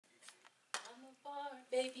Bard,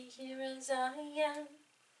 baby, here as I am.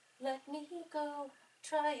 Let me go,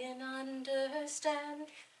 try and understand.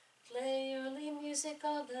 Play early music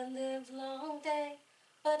all the livelong day,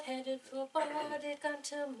 but headed for Bardic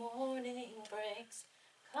until morning breaks.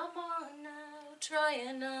 Come on now, try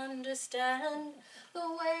and understand the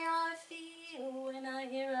way I feel when I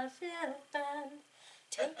hear a fiddle band.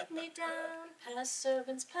 Take me down past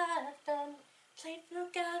Servants' Path and play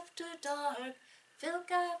Filk After Dark,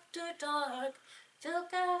 Filk After Dark,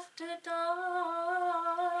 Filk After Dark.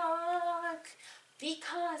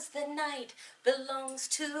 Because the night belongs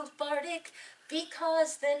to Bardic,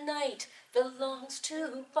 because the night belongs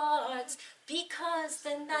to bards, because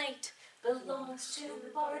the night belongs to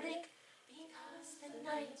Bardic, because the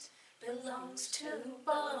night belongs to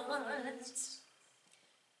bards.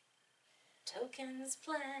 Tokens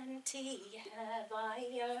plenty have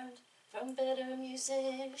I earned, from better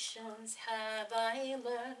musicians have I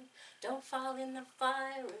learned. Don't fall in the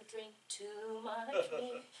fire or drink too much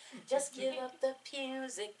mead. Just give up the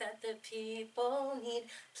music that the people need.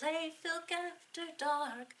 Play Filk After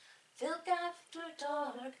Dark, Filk After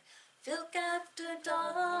Dark, Filk After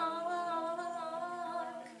Dark.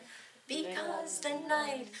 Because the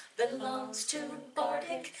night belongs to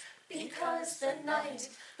Bardic, because the night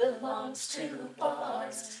belongs to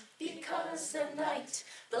bards, because the night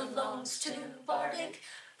belongs to Bardic,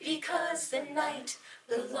 because the night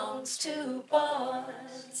belongs to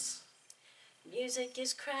bards. Music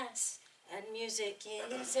is crass and music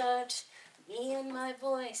is art. Me and my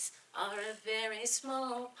voice are a very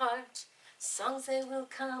small part. Songs they will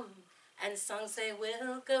come and songs they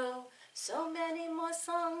will go. So many more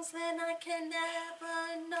songs than I can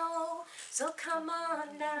ever know. So come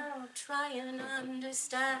on now, try and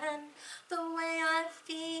understand the way I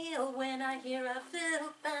feel when I hear a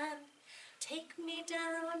fiddle band. Take me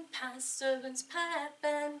down past Servants' Path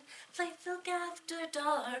and play Filk After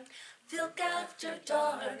Dark, Filk After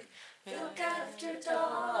Dark, Filk After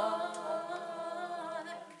Dark.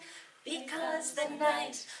 Because the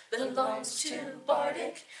night belongs to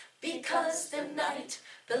Bardic, because the night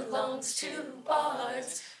belongs to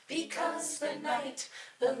bards, because the night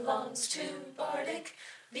belongs to Bardic,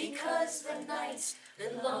 because the night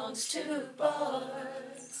belongs to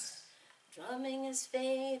bards. Drumming is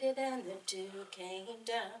faded and the dew came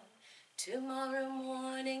down. Tomorrow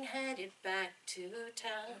morning headed back to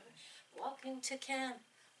town. Walking to camp,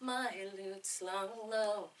 my lute slung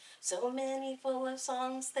low. So many full of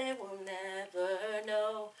songs they will never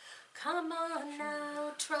know. Come on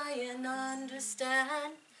now, try and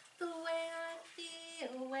understand the way I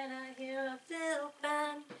feel when I hear a fiddle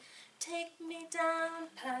band. Take me down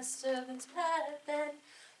past Servants' Path and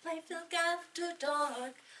play Filk After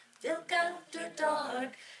Dark, Filk After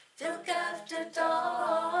Dark, Filk After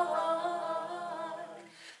Dark.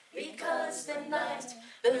 Because the night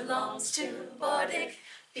belongs to Bardic,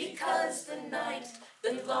 because the night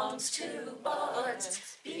belongs to bards,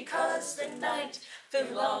 because the night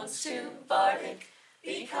belongs to Bardic,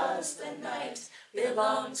 because the night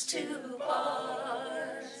belongs to bards.